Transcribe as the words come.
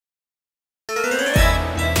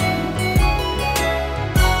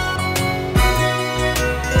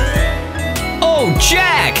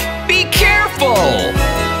Jack, be careful!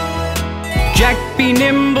 Jack be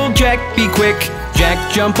nimble, Jack be quick.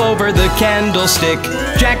 Jack jump over the candlestick.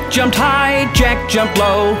 Jack jumped high, Jack jumped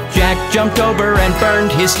low. Jack jumped over and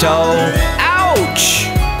burned his toe. Ouch!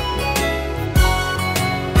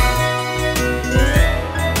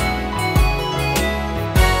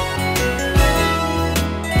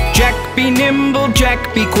 Jack be nimble,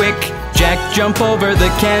 Jack be quick. Jack jump over the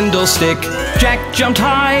candlestick. Jack jumped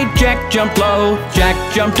high, Jack jumped low. Jack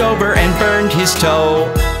jumped over and burned his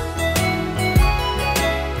toe.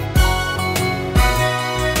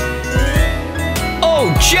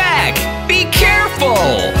 Oh, Jack, be careful!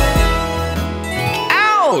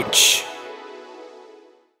 Ouch!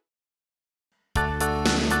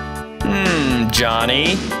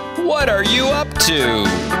 Johnny, what are you up to?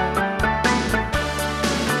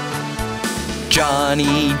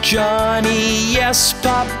 Johnny, Johnny, yes,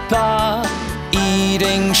 Papa.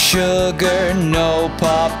 Eating sugar, no,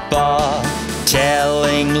 Papa.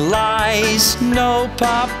 Telling lies, no,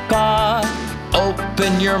 Papa.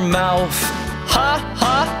 Open your mouth, ha,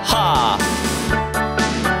 ha, ha.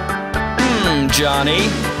 Johnny,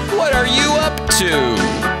 what are you up to?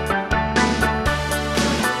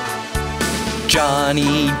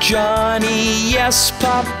 Johnny, Johnny, yes,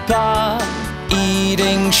 Papa.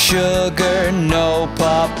 Eating sugar, no,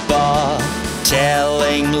 Papa.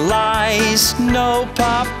 Telling lies, no,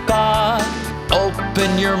 Papa.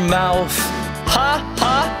 Open your mouth, ha,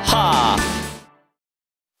 ha, ha.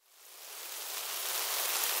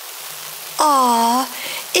 Aw,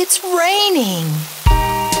 it's raining.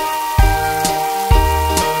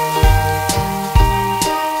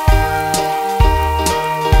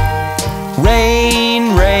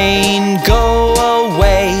 Rain, rain, go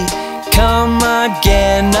away. Come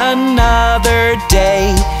again another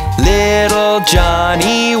day. Little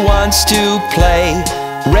Johnny wants to play.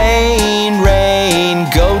 Rain, rain,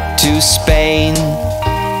 go to Spain.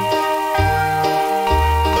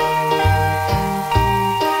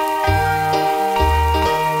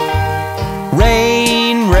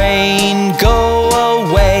 Rain, rain, go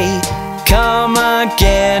away. Come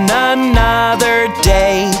again another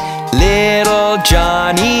day. Little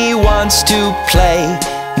Johnny wants to play.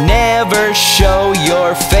 Never show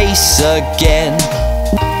your face again.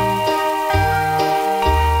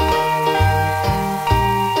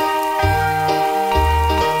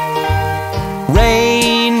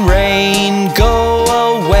 Rain, rain, go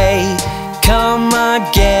away. Come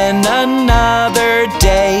again another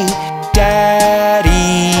day.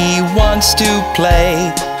 Daddy wants to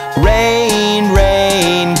play. Rain,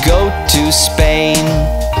 rain, go to Spain.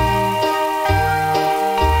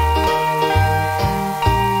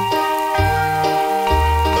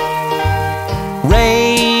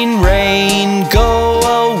 Rain, rain, go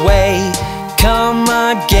away. Come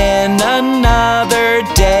again another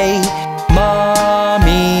day.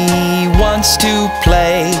 Mommy wants to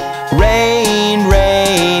play. Rain,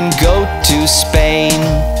 rain, go to Spain.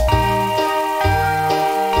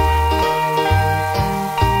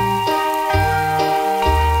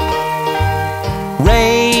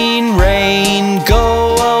 Rain, rain,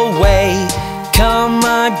 go away. Come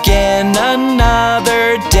again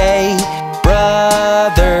another day.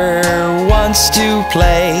 Brother wants to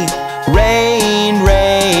play. Rain,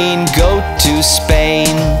 rain, go to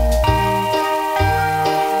Spain.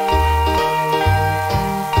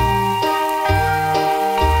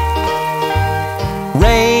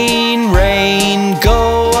 Rain, rain,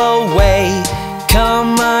 go away.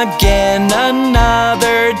 Come again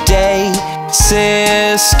another day.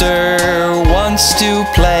 Sister wants to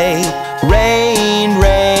play. Rain,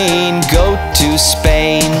 rain, go to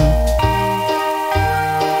Spain.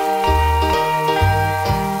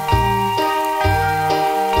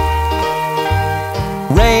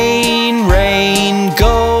 Rain, rain,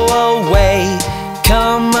 go away.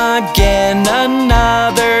 Come again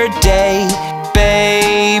another day.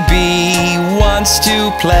 Baby wants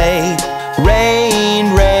to play.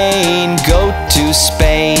 Rain, rain, go to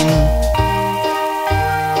Spain.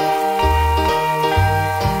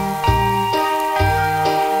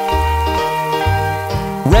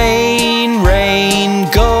 Rain, rain,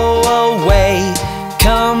 go away.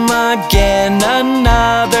 Come again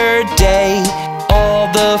another day. All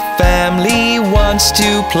the family wants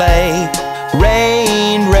to play.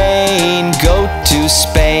 Rain, rain, go to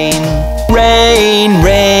Spain. Rain,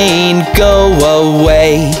 rain, go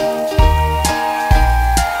away.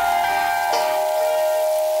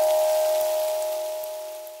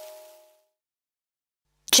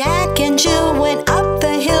 Jack and Jill went up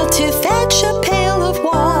the hill to fetch a pail of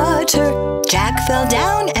water. Jack fell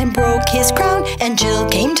down and broke his crown, and Jill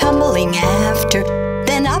came tumbling after.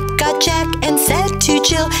 Then up got Jack and said,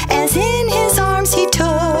 Jill as in his arms he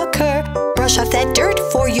took her. Brush off that dirt,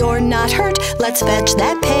 for you're not hurt. Let's fetch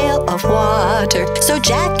that pail of water. So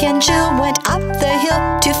Jack and Jill went up the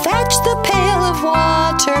hill to fetch the pail of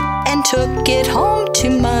water, and took it home to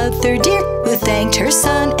Mother dear, who thanked her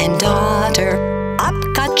son and daughter. Up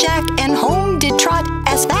got Jack and home did trot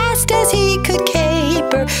as fast as he could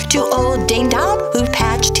caper, to old Dame Dob, who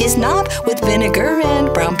patched his knob with vinegar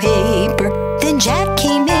and brown paper. Then Jack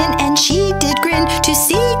came in and she did grin to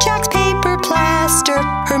see Jack's paper plaster.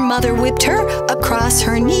 Her mother whipped her across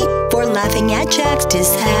her knee for laughing at Jack's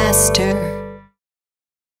disaster.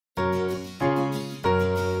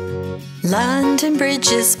 London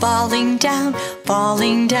Bridge is falling down,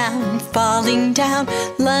 falling down, falling down.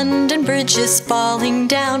 London Bridge is falling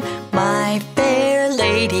down, my fair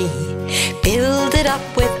lady. Build it up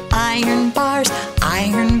with iron bars,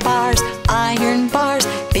 iron bars, iron bars.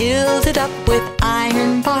 Build it up with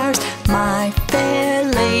iron bars, my fair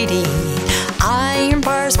lady. Iron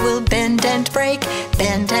bars will bend and break,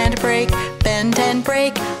 bend and break, bend and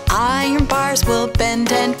break. Iron bars will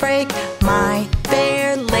bend and break, my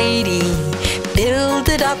fair lady. Build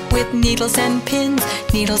it up with needles and pins,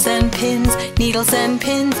 needles and pins, needles and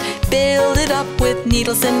pins. Build it up with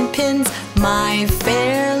needles and pins, my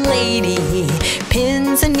fair lady.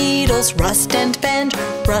 Pins and needles rust and bend,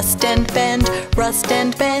 rust and bend, rust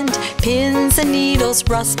and bend. Pins and needles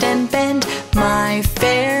rust and bend, my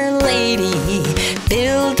fair lady.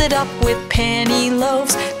 Build it up with penny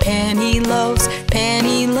loaves, penny loaves,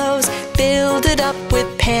 penny loaves. Build it up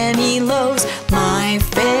with penny loaves, my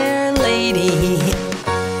fair lady.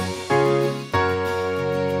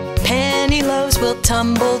 Penny loaves will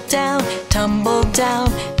tumble down, tumble down,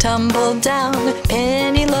 tumble down.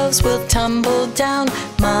 Penny loaves will tumble down,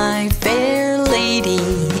 my fair lady.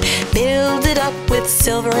 Build it up with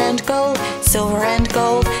silver and gold, silver and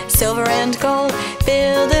gold, silver and gold.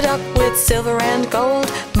 Build it up with silver and gold,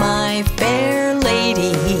 my fair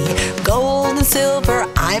lady. Gold and silver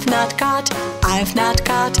I've not got, I've not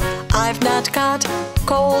got, I've not got.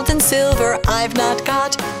 Gold and silver I've not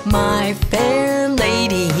got, my fair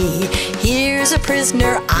lady. Here's a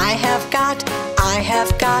prisoner I have got, I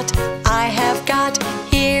have got, I have got.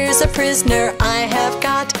 Here's a prisoner I have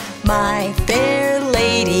got, my fair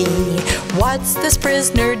lady. What's this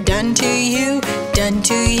prisoner done to you? Done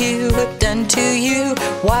to you, done to you.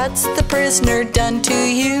 What's the prisoner done to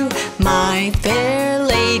you? My fair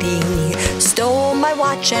lady. Stole my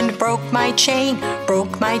watch and broke my chain,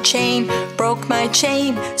 broke my chain, broke my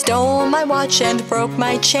chain. Stole my watch and broke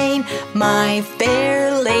my chain, my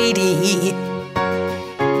fair lady.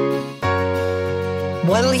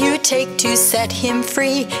 What'll you take to set him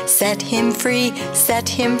free? Set him free, set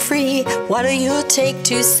him free. What'll you take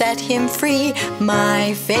to set him free,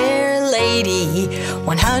 my fair lady?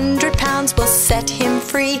 100 pounds will set him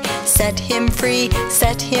free, set him free,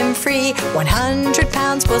 set him free. 100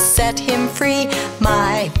 pounds will set him free,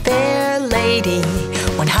 my fair lady.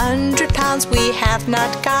 100 pounds we have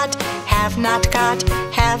not got, have not got,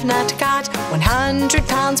 have not got. 100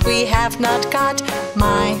 pounds we have not got,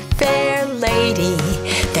 my fair lady.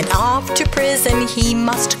 Then off to prison he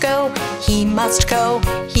must go, he must go,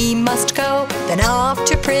 he must go. Then off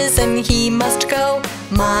to prison he must go,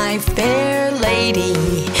 my fair lady.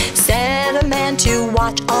 Set a man to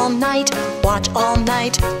watch all night, watch all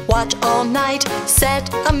night, watch all night.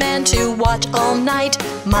 Set a man to watch all night,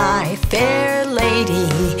 my fair lady.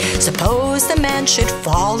 Suppose the man should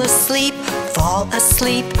fall asleep, fall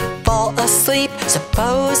asleep, fall asleep.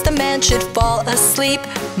 Suppose the man should fall asleep,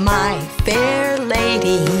 my fair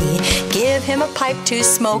lady. Give him a pipe to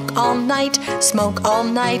smoke all night, smoke all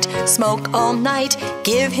night, smoke all night.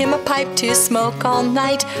 Give him a pipe to smoke all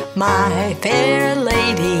night, my fair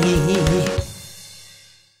lady.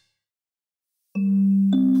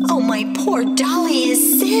 Oh, my poor Dolly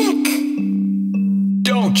is sick.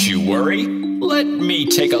 Don't you worry. Let me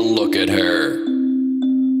take a look at her.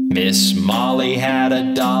 Miss Molly had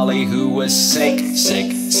a dolly who was sick,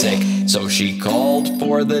 sick, sick. So she called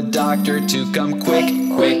for the doctor to come quick,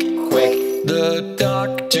 quick, quick. The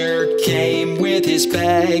doctor came with his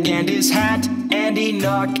bag and his hat, and he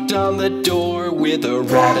knocked on the door with a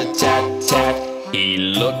rat-a-tat-tat. He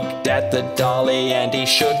looked at the dolly and he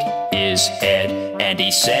shook his head, and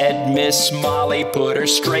he said, Miss Molly, put her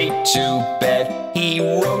straight to bed. He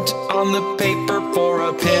wrote on the paper for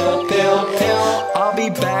a pill, pill, pill. I'll be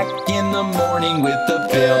back in the morning with the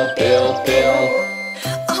pill, pill, pill.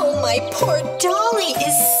 Oh, my poor Dolly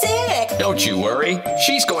is sick. Don't you worry,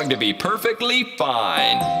 she's going to be perfectly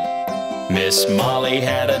fine. Miss Molly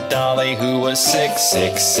had a dolly who was sick,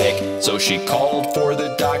 sick, sick. So she called for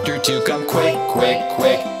the doctor to come quick, quick,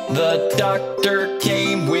 quick. The doctor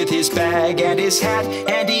came with his bag and his hat,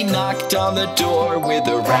 and he knocked on the door with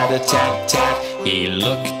a rat-a-tat-tat. He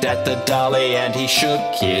looked at the dolly and he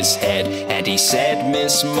shook his head, and he said,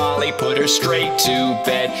 "Miss Molly, put her straight to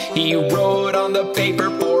bed." He wrote on the paper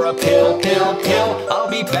for a pill, pill, pill. "I'll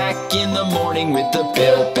be back in the morning with the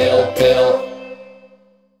pill, pill, pill."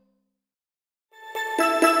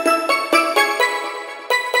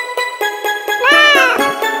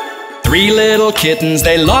 Three little kittens,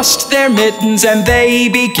 they lost their mittens and they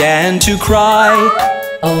began to cry.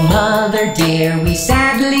 Oh, mother dear, we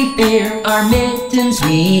sadly fear our mittens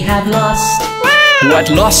we have lost. What,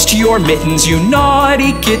 lost your mittens, you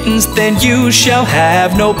naughty kittens? Then you shall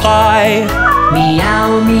have no pie.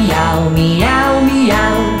 Meow, meow, meow,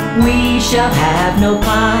 meow, we shall have no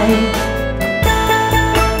pie.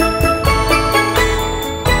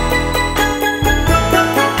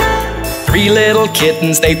 Three little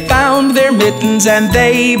kittens, they found their mittens and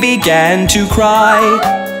they began to cry.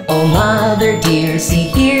 Oh, mother dear, see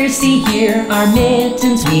here, our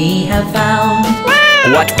mittens we have found.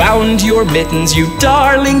 What, found your mittens, you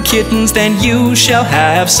darling kittens? Then you shall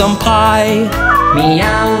have some pie.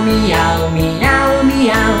 Meow, meow, meow,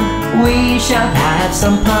 meow, we shall have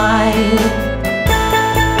some pie.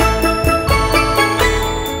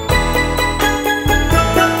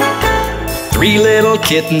 Three little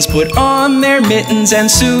kittens put on their mittens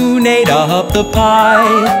and soon ate up the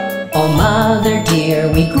pie. Oh, mother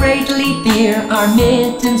dear, we greatly fear our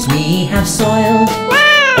mittens we have soiled.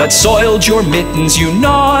 What, soiled your mittens, you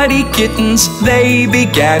naughty kittens? They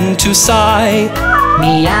began to sigh.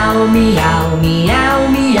 Meow, meow, meow,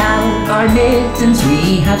 meow, our mittens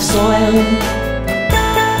we have soiled.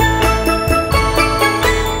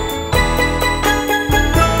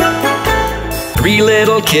 Three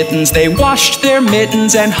little kittens, they washed their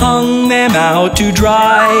mittens and hung them out to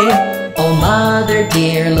dry. Oh, mother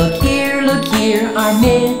dear, look here, our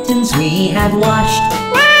mittens we have washed.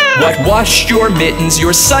 What, washed your mittens?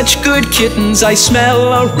 You're such good kittens, I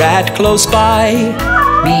smell a rat close by.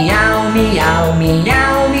 Meow, meow,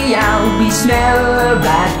 meow, meow, we smell a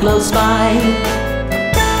rat close by.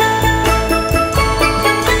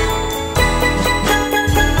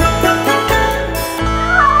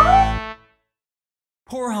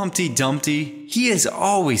 Poor Humpty Dumpty, he is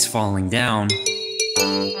always falling down.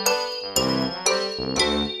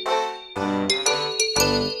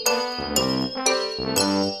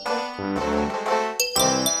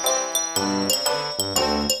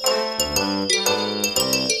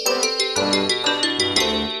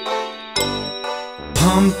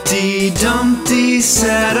 Humpty Dumpty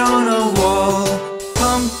sat on a wall.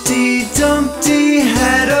 Humpty Dumpty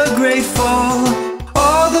had a great fall.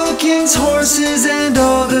 All the king's horses and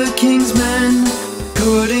all the king's men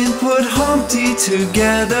couldn't put Humpty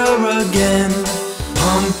together again.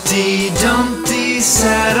 Humpty Dumpty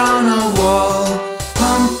sat on a wall.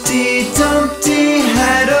 Humpty Dumpty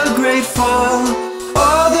had a great fall.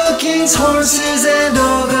 All the king's horses and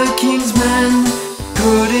all the king's men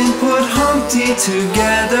couldn't put Humpty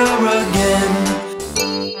together again.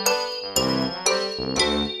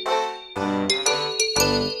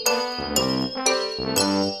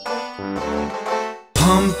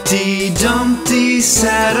 Humpty Dumpty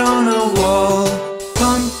sat on a wall.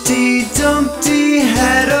 Humpty Dumpty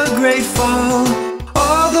had a great fall.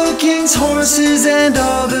 All the king's horses and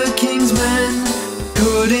all the king's men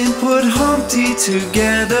couldn't put Humpty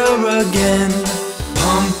together again.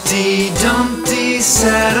 Humpty Dumpty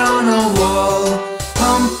sat on a wall.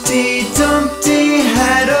 Humpty Dumpty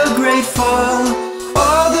had a great fall.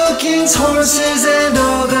 All the king's horses and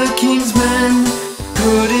all the king's men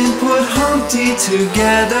couldn't put Humpty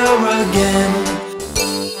together again.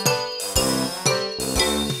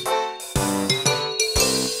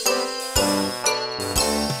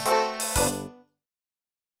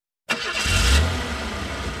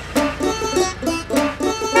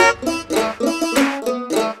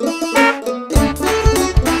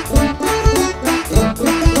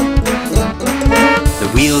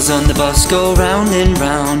 On the bus go round and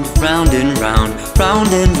round, round and round,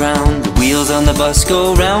 round and round. The wheels on the bus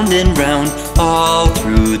go round and round, all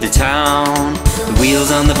through the town. The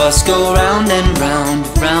wheels on the bus go round and round,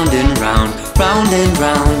 round and round, round and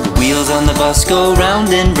round. The wheels on the bus go round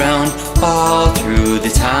and round, all through the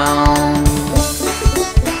town.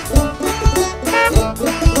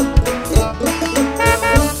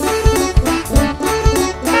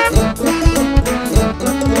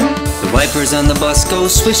 Wipers on the bus go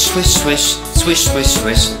swish, swish, swish, swish, swish,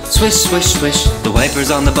 swish, swish, swish, swish. The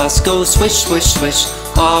wipers on the bus go swish, swish, swish,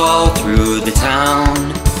 all through the town.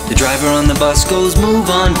 The driver on the bus goes move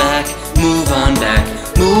on back, move on back,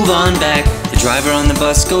 move on back. The driver on the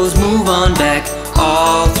bus goes, move on back,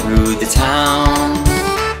 all through the town.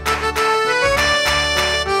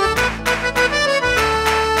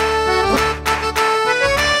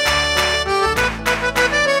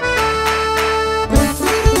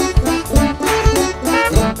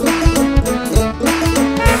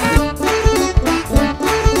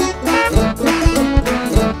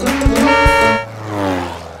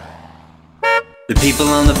 The people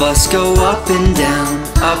on the bus go up and down,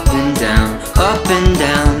 up and down, up and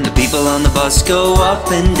down. The people on the bus go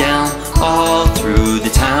up and down, all through the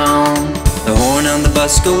town. The horn on the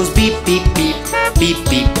bus goes beep, beep, beep, beep,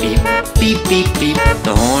 beep, beep, beep, beep, beep.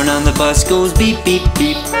 The horn on the bus goes beep, beep,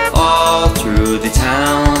 beep, all through the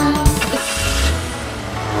town.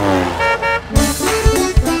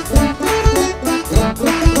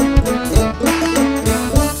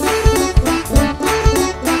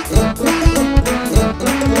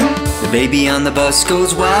 The baby on the bus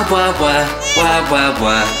goes wah, wah, wah, wah, wah,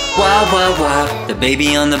 wah, wah, wah, wah. The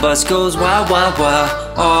baby on the bus goes wah, wah,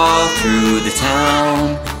 wah, all through the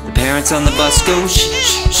town. The parents on the bus go shh,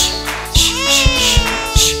 shh, shh, shh,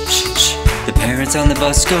 shh, shh, shh, shh. The parents on the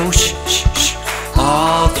bus go shh, shh, shh,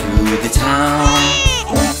 all through the town.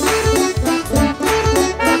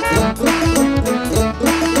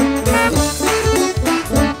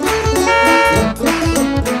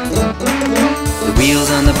 The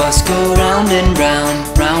wheels on the bus go round and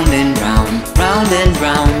round, round and round, round and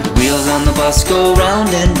round. The wheels on the bus go round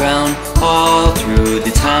and round, all through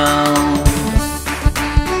the town.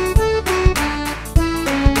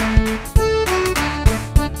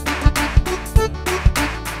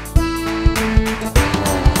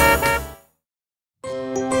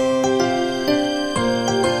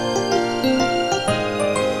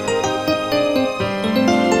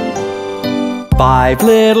 5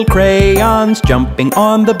 little crayons jumping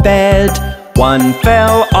on the bed. One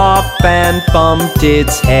fell off and bumped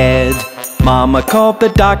its head. Mama called the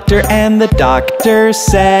doctor and the doctor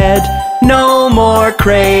said, "No more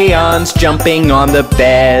crayons jumping on the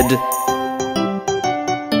bed."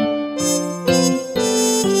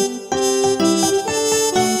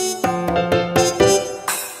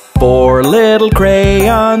 Four little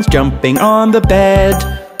crayons jumping on the bed.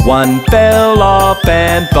 One fell off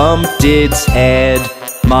and bumped its head.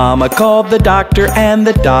 Mama called the doctor and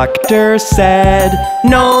the doctor said,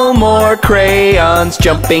 "No more crayons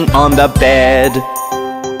jumping on the bed."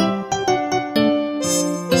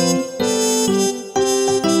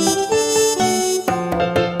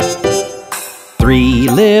 Three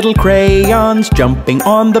little crayons jumping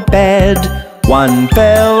on the bed. One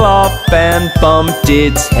fell off and bumped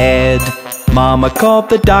its head. Mama called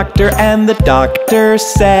the doctor and the doctor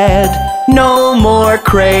said, "No more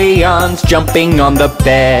crayons jumping on the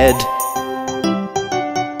bed."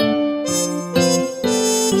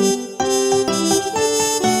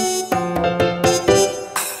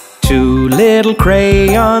 Two little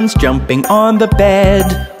crayons jumping on the bed.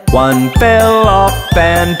 One fell off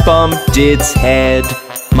and bumped its head.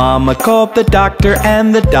 Mama called the doctor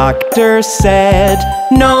and the doctor said,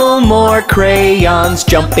 "No more crayons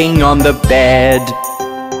jumping on the bed."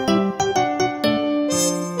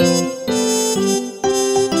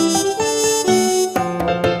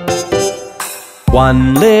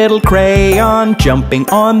 One little crayon jumping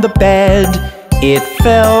on the bed. It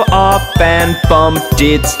fell off and bumped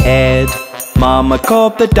its head. Mama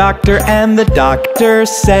called the doctor and the doctor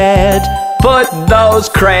said, "Put those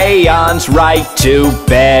crayons right to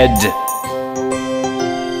bed."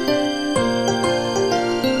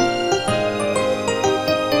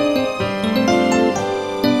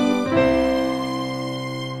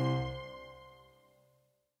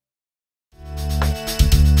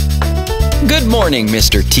 Good morning,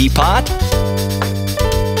 Mr. Teapot.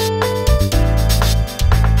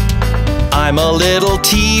 I'm a little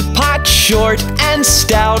teapot, short and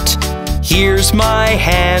stout. Here's my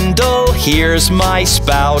handle, here's my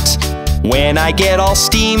spout. When I get all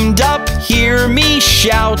steamed up, hear me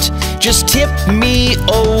shout. Just tip me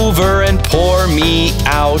over and pour me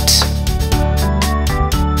out.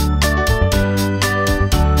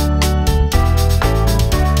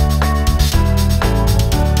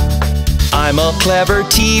 I'm a clever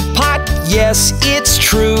teapot, yes, it's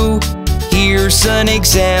true. Here's an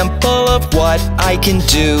example of what I can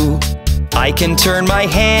do. I can turn my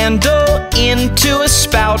handle into a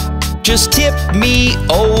spout. Just tip me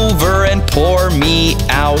over and pour me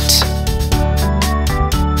out.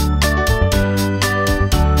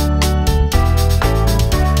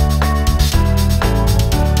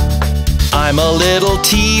 I'm a little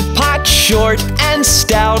teapot, short and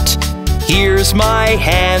stout. Here's my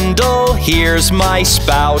handle, here's my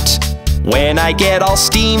spout. When I get all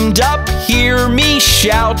steamed up, hear me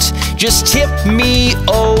shout. Just tip me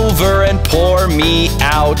over and pour me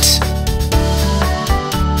out.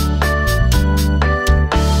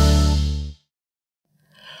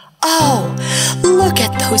 Oh, look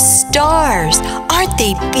at those stars. Aren't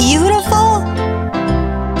they beautiful?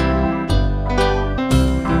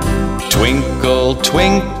 Twinkle,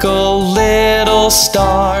 twinkle, little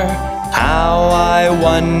star, how I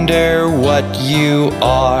wonder what you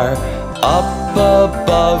are. Up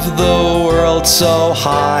above the world so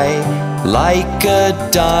high, like a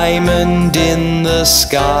diamond in the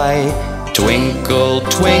sky. Twinkle,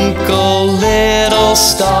 twinkle, little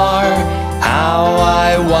star, how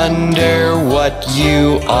I wonder what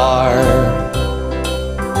you are.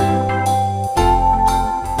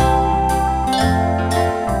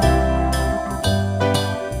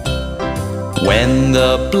 When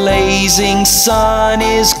the blazing sun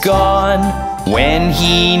is gone, when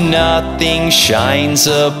he nothing shines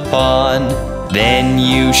upon, then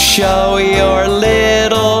you show your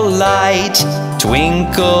little light.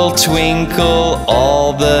 Twinkle, twinkle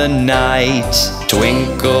all the night.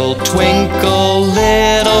 Twinkle, twinkle,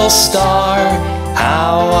 little star,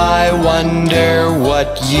 how I wonder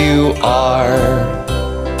what you are.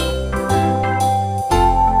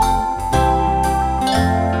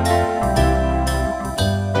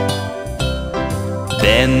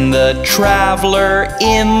 Then the traveler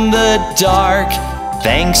in the dark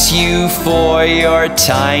thanks you for your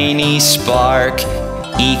tiny spark.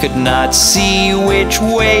 He could not see which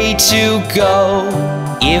way to go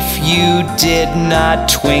if you did not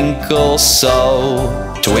twinkle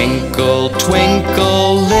so. Twinkle,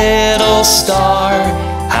 twinkle, little star,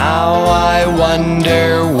 how I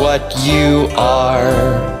wonder what you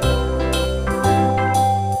are.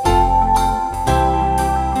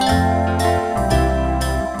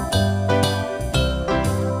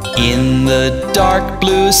 In the dark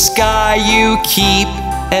blue sky you keep,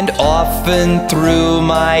 and often through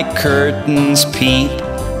my curtains peep.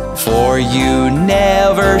 For you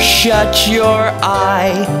never shut your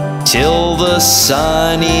eye till the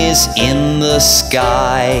sun is in the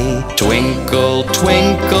sky. Twinkle,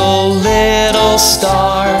 twinkle, little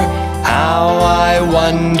star, how I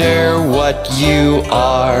wonder what you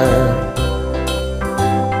are.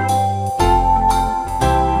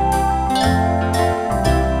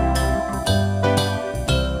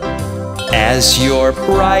 As your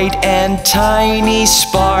bright and tiny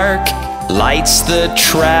spark lights the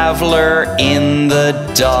traveler in the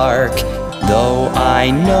dark, though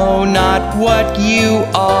I know not what you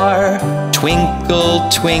are, twinkle,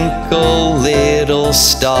 twinkle, little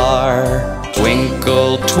star.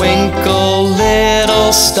 Twinkle, twinkle,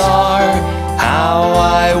 little star, how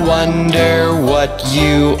I wonder what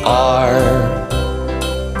you are.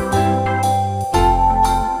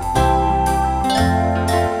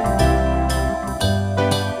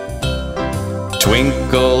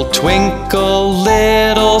 Twinkle, twinkle,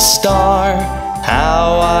 little star,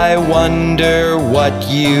 how I wonder what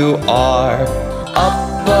you are.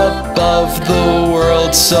 Up above the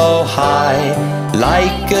world so high,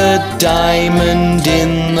 like a diamond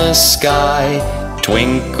in the sky.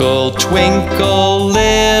 Twinkle, twinkle,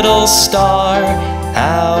 little star,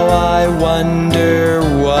 how I wonder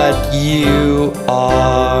what you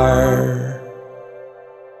are.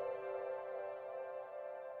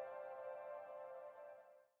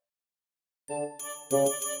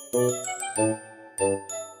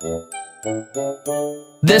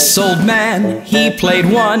 This old man, he played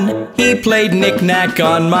one. He played knick-knack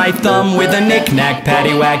on my thumb. With a knick-knack,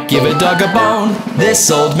 paddywhack, give a dog a bone. This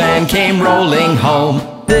old man came rolling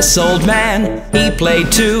home. This old man, he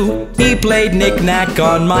played two. He played knick-knack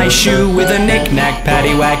on my shoe. With a knick-knack,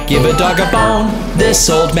 paddywhack, give a dog a bone. This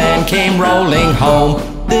old man came rolling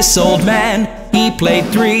home. This old man, he played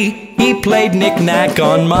three. He played knick-knack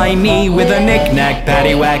on my knee. With a knick-knack,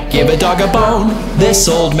 paddywhack, give a dog a bone. This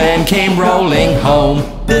old man came rolling home.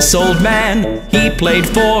 This old man, he played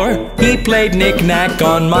four. He played knick-knack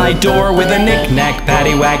on my door. With a knick-knack,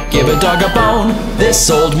 paddywhack, give a dog a bone. This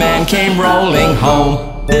old man came rolling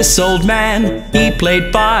home. This old man, he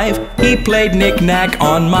played five. He played knick-knack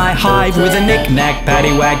on my hive. With a knick-knack,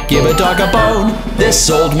 paddywhack, give a dog a bone. This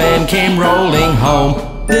old man came rolling home.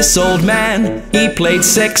 This old man, he played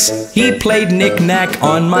six. He played knick-knack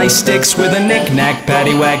on my sticks. With a knick-knack,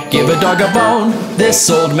 paddywhack, give a dog a bone. This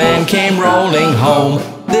old man came rolling home.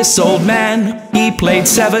 This old man, he played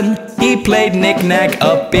seven. He played knick-knack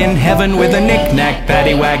up in heaven. With a knick-knack,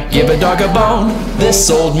 paddywhack, give a dog a bone. This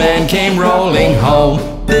old man came rolling home.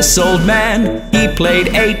 This old man, he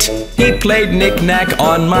played 8. He played knick-knack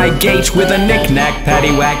on my gate. With a knick-knack,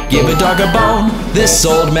 paddywhack, give a dog a bone. This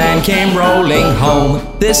old man came rolling home.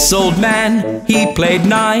 This old man, he played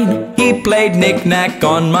 9. He played knick-knack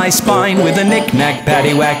on my spine. With a knick-knack,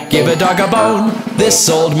 paddywhack, give a dog a bone. This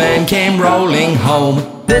old man came rolling home.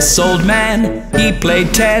 This old man, he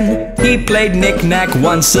played 10. He played knick-knack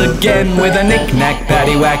once again. With a knick-knack,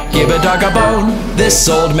 paddywhack, give a dog a bone. This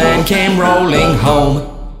old man came rolling home.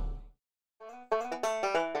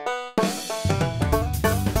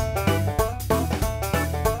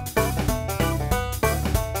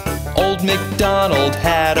 Old MacDonald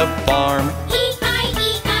had a farm,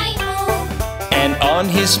 E-I-E-I-O. And on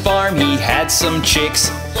his farm he had some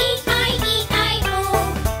chicks, E-I-E-I-O.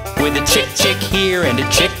 With a chick here and a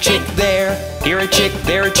chick there. Here a chick,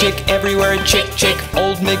 there a chick, everywhere a chick.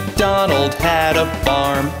 Old MacDonald had a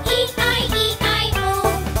farm, E-I-E-I-O.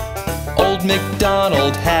 Old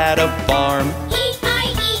MacDonald had a farm,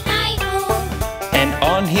 E-I-E-I-O. And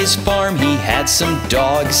on his farm he had some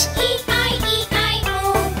dogs,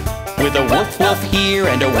 with a woof woof here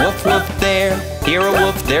and a woof woof there. Here a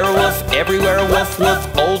woof, there a woof, everywhere a woof woof.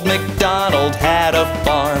 Old MacDonald had a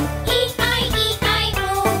farm,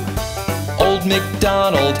 E-I-E-I-O. Old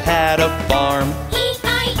MacDonald had a farm,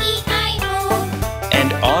 E-I-E-I-O.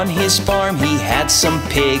 And on his farm he had some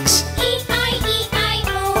pigs,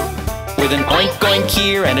 E-I-E-I-O. With an oink oink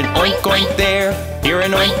here and an oink oink there. Here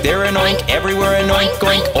an oink, there an oink, everywhere an oink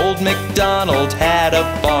oink. Old MacDonald had a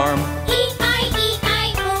farm,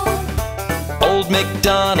 Old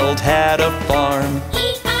MacDonald had a farm,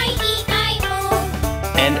 E-I-E-I-O.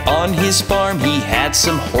 And on his farm he had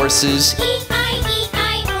some horses,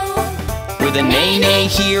 E-I-E-I-O. With a neigh-neigh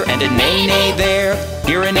here and a neigh-neigh there.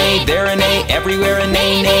 Here a neigh, there a neigh, everywhere a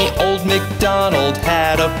neigh-neigh. Old MacDonald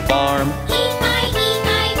had a farm,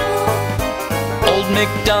 E-I-E-I-O. Old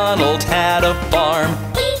MacDonald had a farm,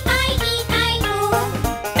 E-I-E-I-O.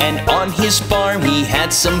 And on his farm he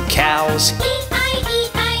had some cows,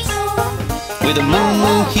 with a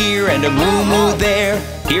moo-moo here and a moo-moo there.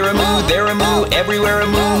 Here a moo, there a moo, everywhere a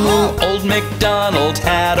moo-moo. Old MacDonald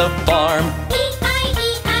had a farm,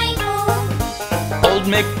 E-I-E-I-O. Old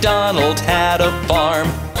MacDonald had a farm,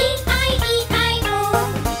 E-I-E-I-O.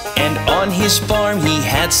 And on his farm he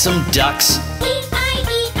had some ducks,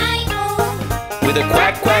 E-I-E-I-O. With a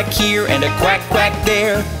quack quack here and a quack quack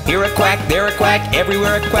there. Here a quack, there a quack,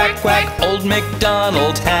 everywhere a quack quack. Old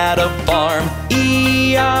MacDonald had a farm,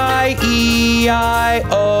 E-I-E-I-O.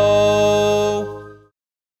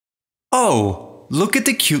 Oh, look at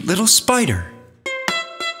the cute little spider.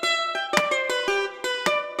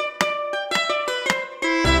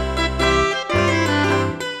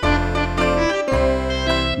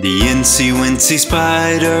 The incy-wincy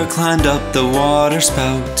spider climbed up the water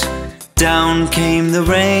spout. Down came the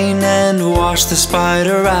rain and washed the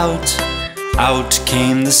spider out. Out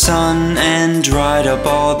came the sun and dried up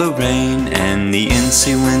all the rain. And the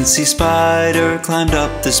incy-wincy spider climbed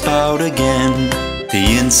up the spout again.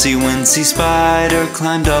 The incy-wincy spider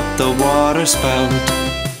climbed up the water spout.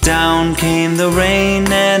 Down came the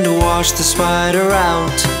rain and washed the spider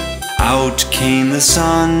out. Out came the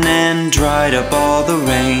sun and dried up all the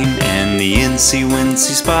rain. And the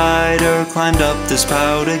incy-wincy spider climbed up the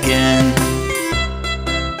spout again.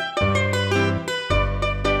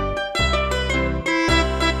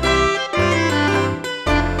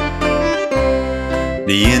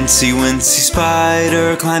 The incy-wincy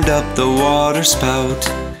spider climbed up the water spout.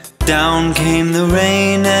 Down came the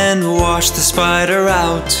rain and washed the spider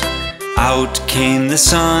out. Out came the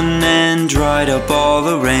sun and dried up all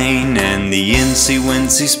the rain. And the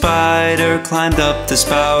incy-wincy spider climbed up the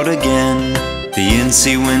spout again. The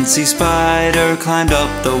incy-wincy spider climbed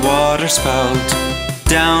up the water spout.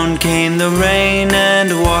 Down came the rain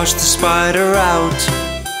and washed the spider out.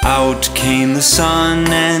 Out came the sun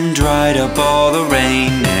and dried up all the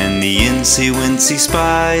rain. And the incy-wincy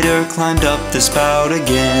spider climbed up the spout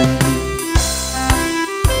again.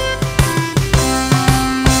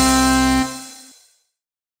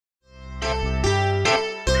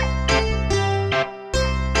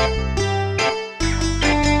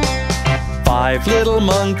 5 little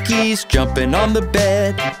monkeys jumping on the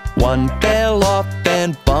bed. One fell off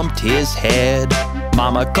and bumped his head.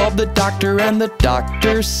 Mama called the doctor and the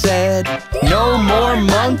doctor said, "No more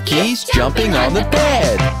monkeys jumping on the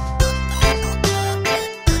bed."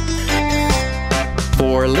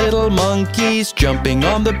 4 little monkeys jumping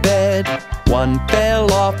on the bed. One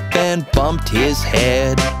fell off and bumped his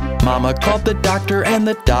head. Mama called the doctor and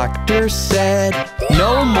the doctor said,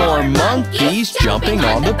 "No more monkeys jumping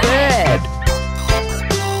on the bed."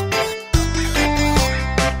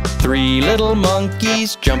 3 little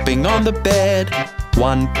monkeys jumping on the bed.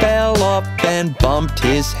 One fell off and bumped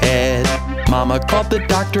his head. Mama called the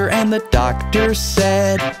doctor and the doctor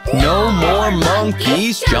said, "No more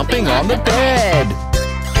monkeys jumping on the bed."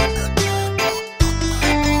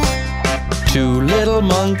 2 little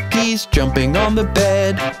monkeys jumping on the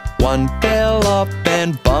bed. One fell off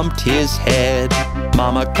and bumped his head.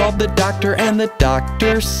 Mama called the doctor and the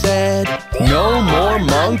doctor said, "No more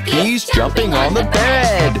monkeys jumping on the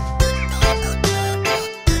bed."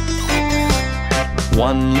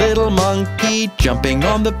 1 little monkey jumping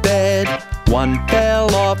on the bed. One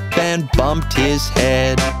fell off and bumped his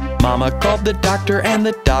head. Mama called the doctor and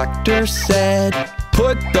the doctor said,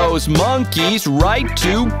 "Put those monkeys right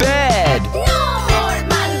to bed." No more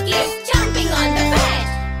monkeys jumping on the bed.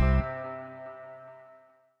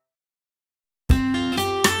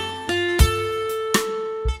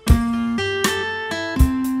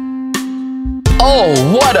 Oh,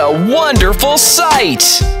 what a wonderful sight!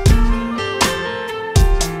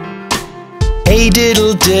 Hey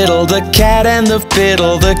diddle diddle, the cat and the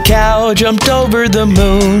fiddle, the cow jumped over the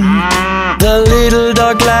moon. The little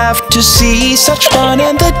dog laughed to see such fun,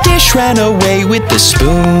 and the dish ran away with the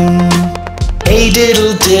spoon. Hey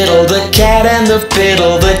diddle diddle, the cat and the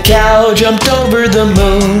fiddle, the cow jumped over the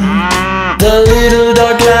moon. The little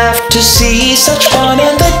dog laughed to see such fun,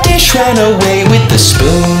 and the dish ran away with the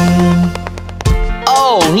spoon.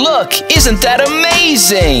 Oh, look! Isn't that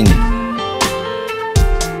amazing?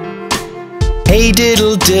 Hey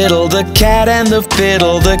diddle diddle, the cat and the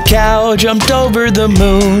fiddle, the cow jumped over the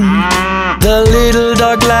moon. The little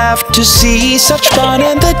dog laughed to see such fun,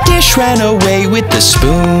 and the dish ran away with the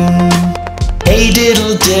spoon. Hey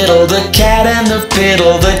diddle diddle, the cat and the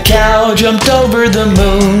fiddle, the cow jumped over the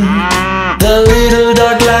moon. The little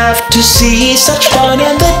dog laughed to see such fun,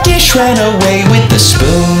 and the dish ran away with the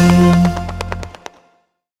spoon.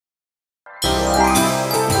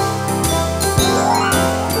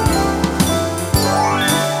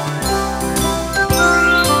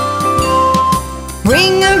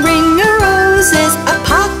 Ring-a-ring-a-roses, a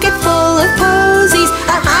pocket full of posies.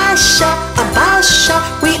 A hasha, a basha,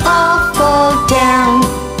 we all fall down.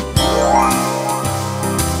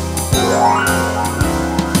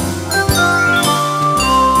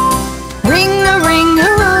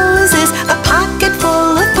 Ring-a-ring-a-roses, a pocket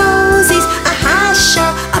full of posies. A hasha,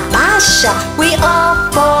 a basha, we all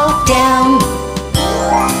fall down.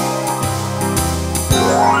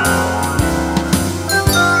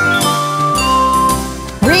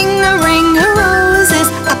 Ring-a-ring-a-roses,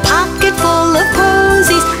 a pocket full of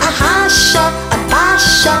posies. A hasha, a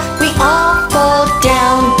basha, we all fall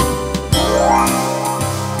down.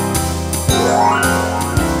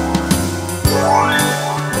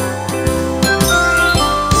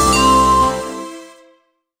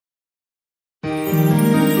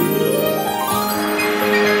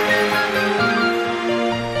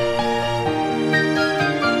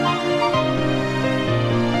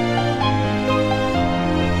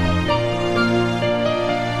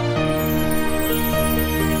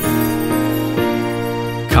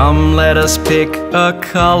 Come, let us pick a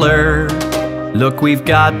color. Look, we've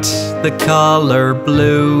got the color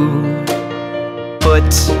blue. Put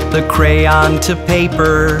the crayon to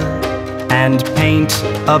paper and paint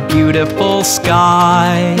a beautiful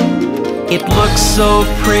sky. It looks so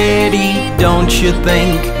pretty, don't you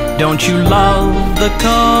think? Don't you love the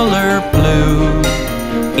color blue?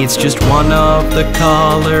 It's just one of the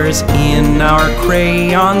colors in our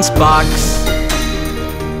crayons box.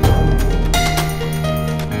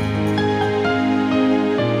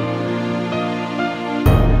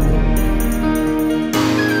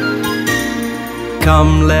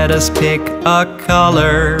 Come, let us pick a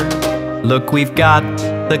color. Look, we've got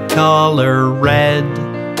the color red.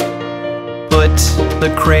 Put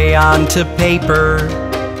the crayon to paper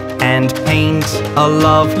and paint a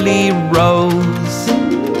lovely rose.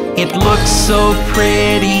 It looks so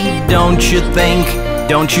pretty, don't you think?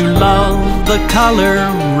 Don't you love the color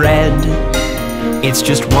red? It's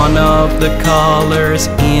just one of the colors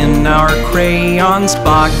in our crayons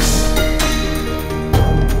box.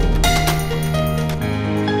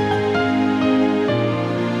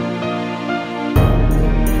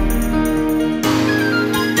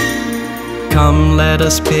 Come, let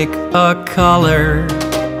us pick a color.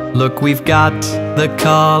 Look, we've got the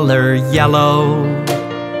color yellow.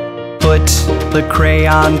 Put the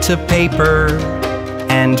crayon to paper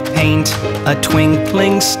and paint a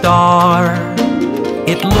twinkling star.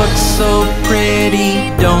 It looks so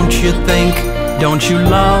pretty, don't you think? Don't you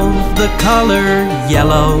love the color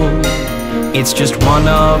yellow? It's just one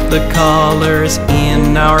of the colors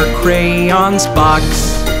in our crayons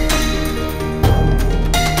box.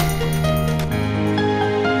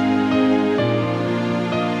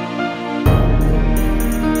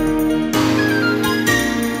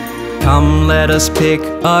 Come, let us pick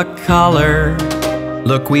a color.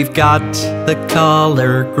 Look, we've got the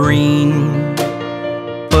color green.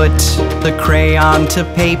 Put the crayon to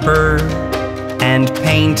paper and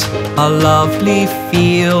paint a lovely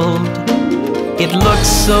field. It looks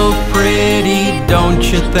so pretty, don't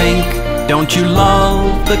you think? Don't you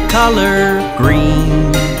love the color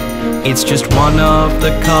green? It's just one of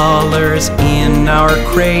the colors in our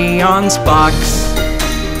crayons box.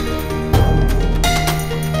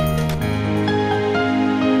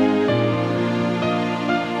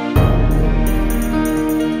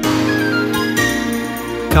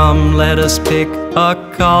 Come, let us pick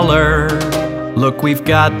a color. Look, we've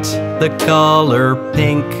got the color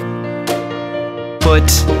pink. Put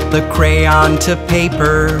the crayon to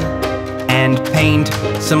paper and paint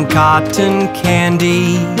some cotton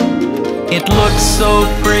candy. It looks so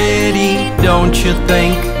pretty, don't you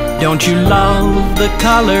think? Don't you love the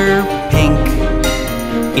color pink?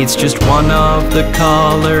 It's just one of the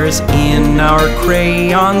colors in our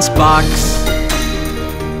crayons box.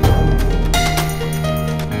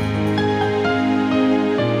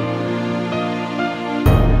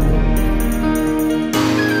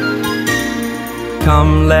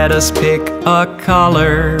 Come, let us pick a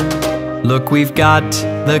color. Look, we've got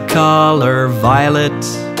the color violet.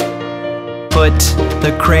 Put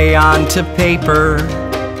the crayon to paper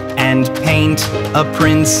and paint a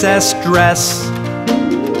princess dress.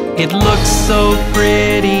 It looks so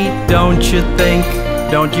pretty, don't you think?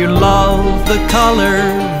 Don't you love the color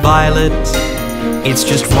violet? It's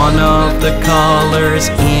just one of the colors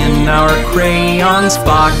in our crayons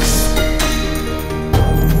box.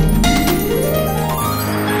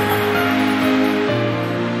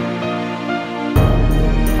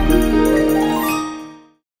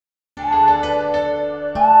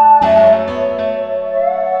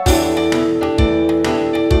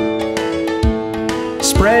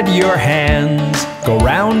 Spread your hands, go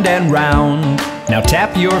round and round. Now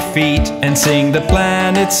tap your feet and sing the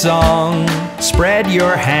planet song. Spread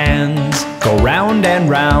your hands, go round and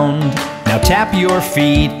round. Now tap your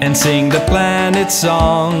feet and sing the planet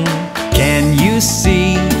song. Can you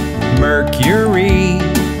see Mercury?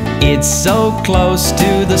 It's so close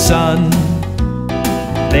to the sun.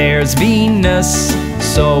 There's Venus,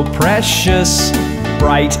 so precious,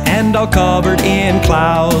 bright and all covered in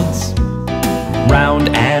clouds. Round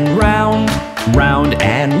and round, round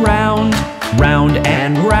and round, round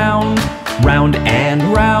and round, round and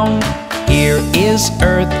round. Here is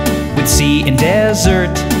Earth with sea and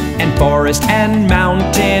desert and forest and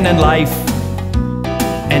mountain and life.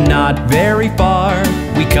 And not very far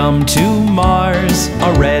we come to Mars,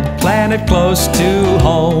 a red planet close to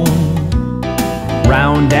home.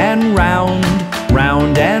 Round and round,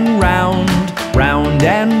 round and round, round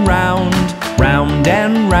and round, round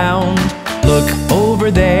and round. Look over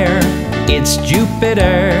there, it's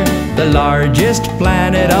Jupiter, the largest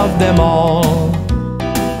planet of them all.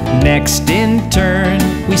 Next in turn,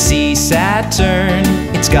 we see Saturn.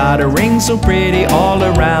 It's got a ring so pretty all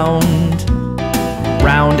around.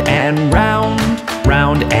 Round and round,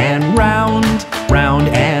 round and round, round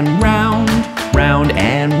and round, round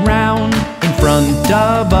and round. In front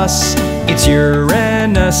of us, it's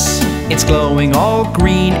Uranus. It's glowing all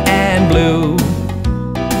green and blue.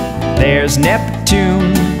 There's Neptune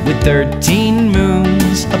with 13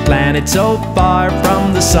 moons, a planet so far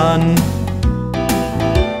from the sun.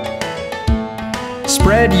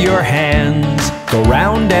 Spread your hands, go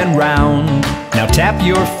round and round. Now tap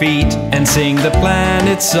your feet and sing the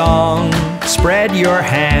planet song. Spread your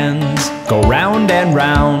hands, go round and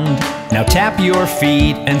round. Now tap your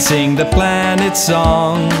feet and sing the planet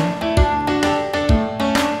song.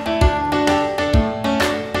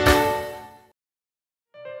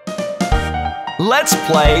 Let's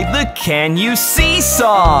play the Can You See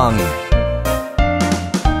song.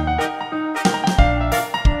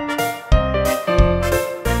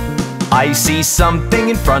 I see something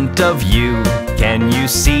in front of you. Can you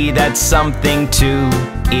see that something too?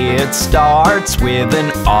 It starts with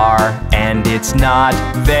an R and it's not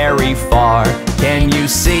very far. Can you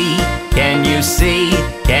see? Can you see?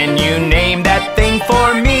 Can you name that thing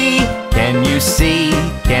for me? Can you see?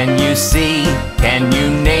 Can you see? Can you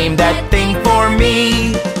name that thing for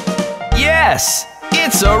me? Yes,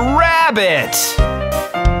 it's a rabbit!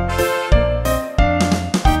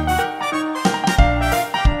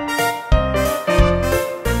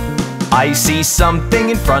 I see something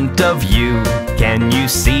in front of you. Can you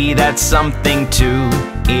see that something too?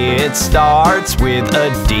 It starts with a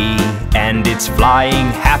D and it's flying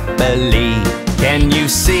happily. Can you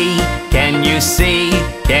see? Can you see?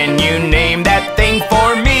 Can you name that thing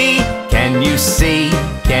for me? Can you see?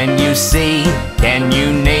 Can you see? Can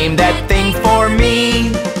you name name that thing for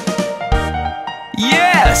me?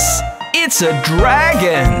 Yes, it's a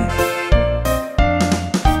dragon.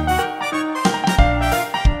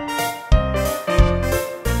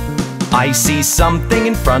 I see something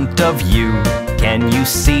in front of you. Can you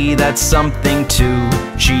see that something too?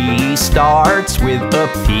 She starts with a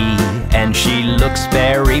P and she looks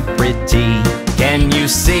very pretty. Can you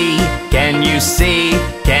see? Can you see?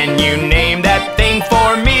 Can you name that thing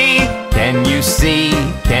for me? Can you see?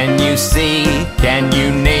 Can you see? Can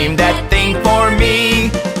you name that thing for me?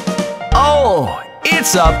 Oh,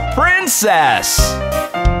 it's a princess!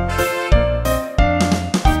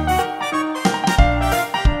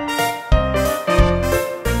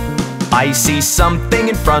 I see something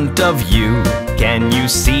in front of you. Can you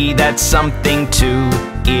see that something too?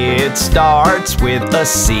 It starts with a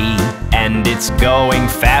C and it's going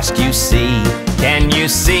fast, you see. Can you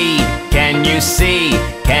see? Can you see?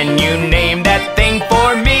 Can you name that thing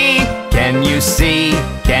for me? Can you see?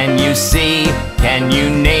 Can you see? Can you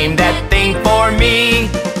name that thing for me?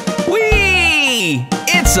 Whee!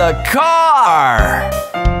 It's a car!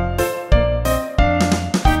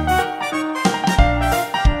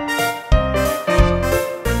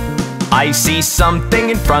 I see something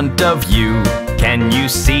in front of you. Can you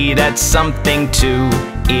see that something too?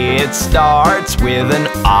 It starts with an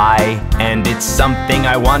I and it's something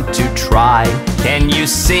I want to try. Can you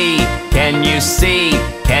see? Can you see?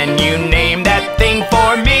 Can you name that thing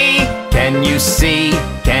for me? Can you see?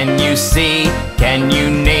 Can you see? Can you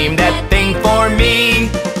name that thing for me?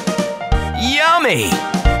 Yummy!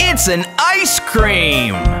 It's an ice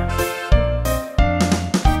cream!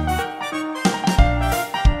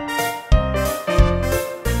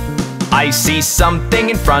 I see something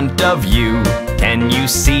in front of you. Can you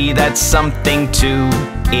see that something too?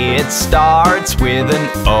 It starts with an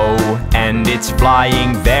O and it's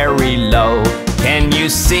flying very low. Can you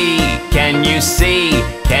see? Can you see?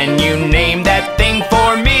 Can you name that thing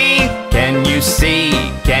for me? Can you see?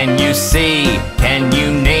 Can you see? Can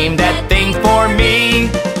you name that thing for me?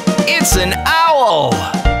 It's an owl!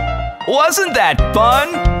 Wasn't that fun?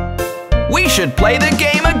 We should play the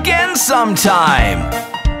game again sometime.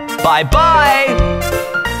 Bye-bye!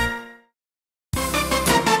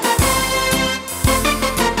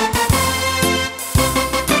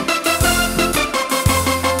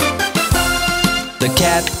 The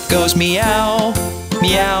cat goes meow,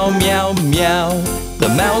 meow, meow, meow. The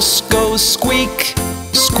mouse goes squeak,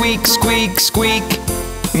 squeak, squeak, squeak.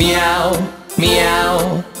 Meow,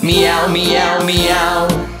 meow, meow, meow, meow.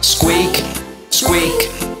 Squeak,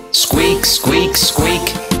 squeak, squeak, squeak,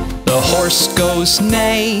 squeak. The horse goes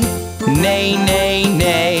neigh, neigh, neigh,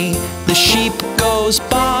 neigh. The sheep goes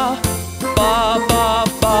baa, baa, baa,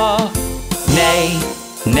 baa. Neigh,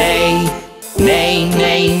 neigh, neigh,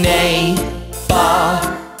 neigh, neigh. Baa,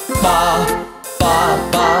 baa, baa,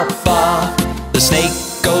 baa, baa. The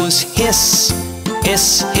snake goes hiss,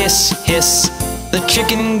 hiss, hiss, hiss. The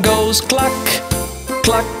chicken goes cluck,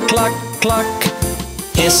 cluck, cluck, cluck.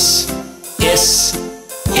 Hiss, hiss,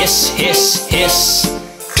 hiss, hiss, hiss.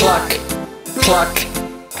 Cluck, cluck,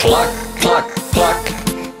 cluck, cluck, cluck.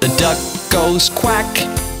 The duck goes quack,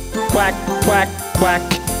 quack, quack, quack.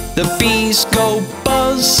 The bees go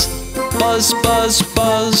buzz, buzz, buzz,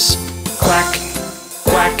 buzz. Quack,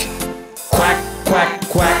 quack, quack, quack,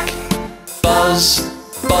 quack. Buzz,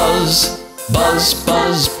 buzz, buzz,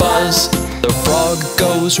 buzz, buzz. The frog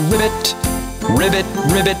goes ribbit, ribbit,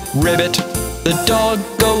 ribbit, ribbit. The dog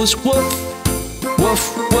goes woof,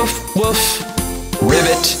 woof, woof, woof.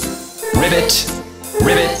 Ribbit, ribbit,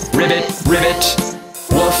 ribbit, ribbit, ribbit.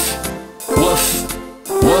 Woof, woof,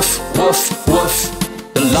 woof, woof,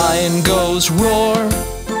 woof. The lion goes roar,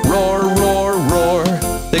 roar, roar, roar.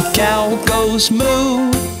 The cow goes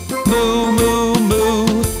moo, moo, moo,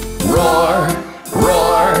 moo. Roar,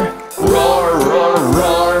 roar, roar, roar,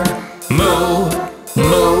 roar. Moo,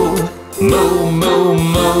 moo, moo, moo,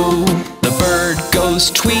 moo. The bird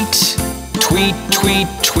goes tweet, tweet, tweet,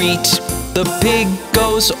 tweet. The pig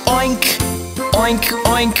goes oink, oink,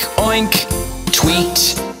 oink, oink.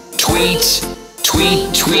 Tweet, tweet,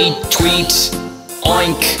 tweet, tweet, tweet.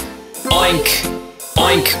 Oink, oink,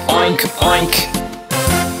 oink, oink, oink.